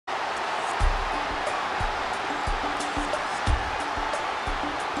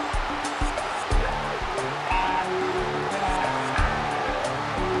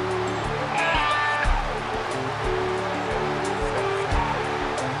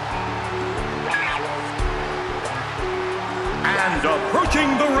And approaching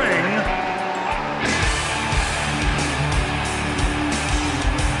the ring,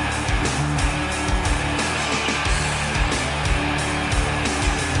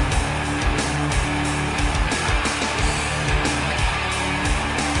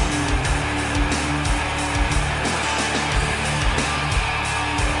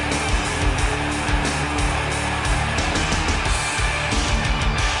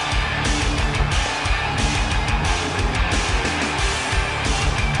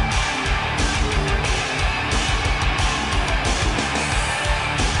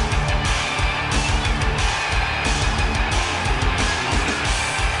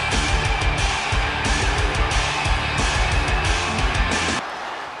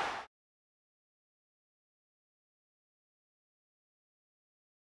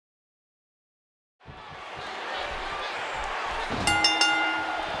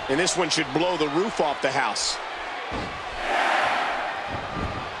 and this one should blow the roof off the house.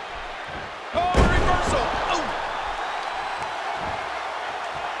 Oh, reversal! Oh.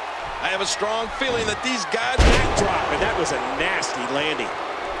 I have a strong feeling that these guys... Backdrop, and that was a nasty landing.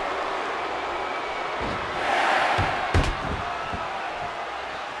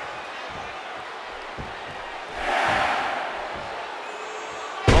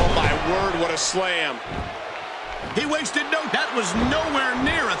 Oh, my word, what a slam. He wasted no... That was nowhere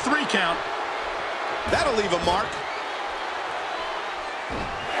near a 3 count. That'll leave a mark.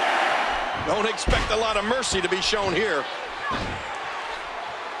 Don't expect a lot of mercy to be shown here.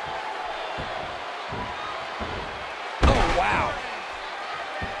 Oh, wow.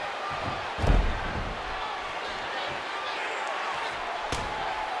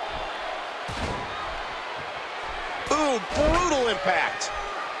 Ooh, brutal impact.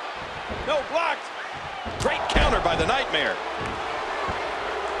 No, blocked. Great counter by the Nightmare.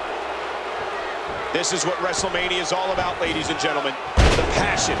 This is what WrestleMania is all about, ladies and gentlemen. The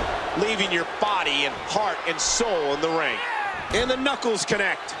passion, leaving your body and heart and soul in the ring. And the knuckles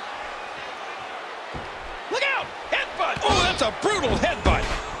connect. Look out! Headbutt! Oh, that's a brutal headbutt.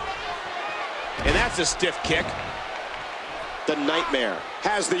 And that's a stiff kick. The Nightmare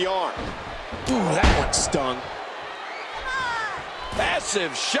has the arm. Ooh, that one stung.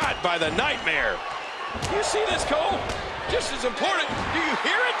 Massive shot by the Nightmare. You see this, Cole? Just as important. Do you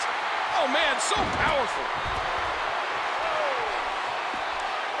hear it? Oh, man, so powerful.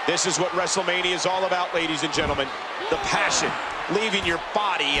 This is what WrestleMania is all about, ladies and gentlemen. The passion, leaving your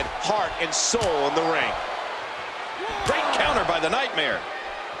body and heart and soul in the ring. Great counter by the Nightmare.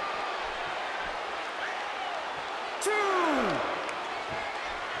 2.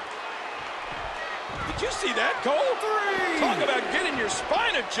 Did you see that, Cole? 3. Talk about getting your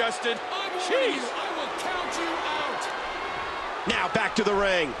spine adjusted. Jeez. I will count you out. Now back to the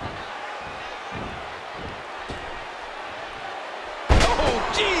ring.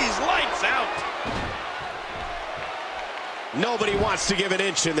 Oh, geez, lights out. Nobody wants to give an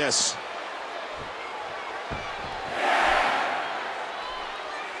inch in this.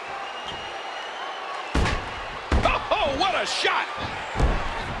 Oh, what a shot.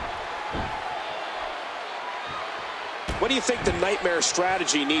 What do you think the Nightmare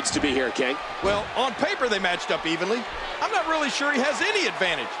strategy needs to be here, King? Well, on paper, they matched up evenly. I'm not really sure he has any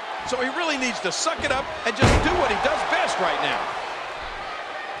advantage. So he really needs to suck it up and just do what he does best right now.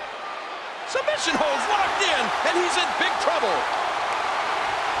 Submission holds locked in, and he's in big trouble.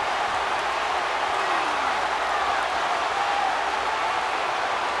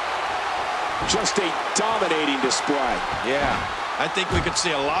 Just a dominating display. Yeah, I think we could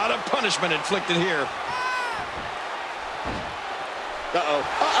see a lot of punishment inflicted here. Uh-oh.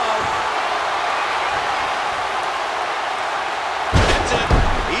 Uh-oh. That's it.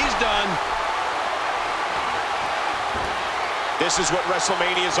 He's done. This is what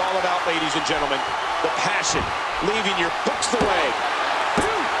WrestleMania is all about, ladies and gentlemen. The passion, leaving your books the way.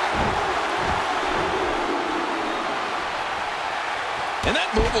 And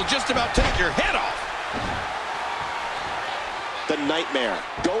that move will just about take your head off. The Nightmare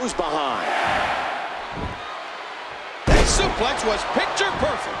goes behind. That suplex was picture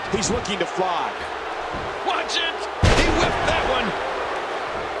perfect. He's looking to fly. Watch it. He whipped that one.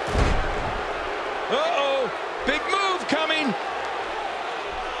 Uh-oh. Big move coming.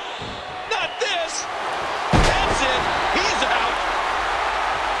 Not this. That's it. He's out.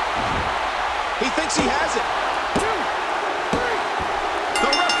 He thinks he has it. 2, 3.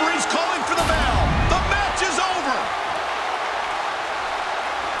 The referee's calling for the bell. The match is over.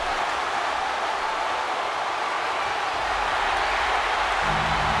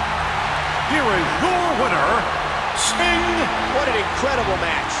 Here is your winner, Sting. What an incredible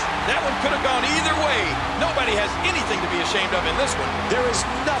match. That one could have gone either way. Nobody has anything to be ashamed of in this one. There is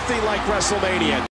nothing like WrestleMania.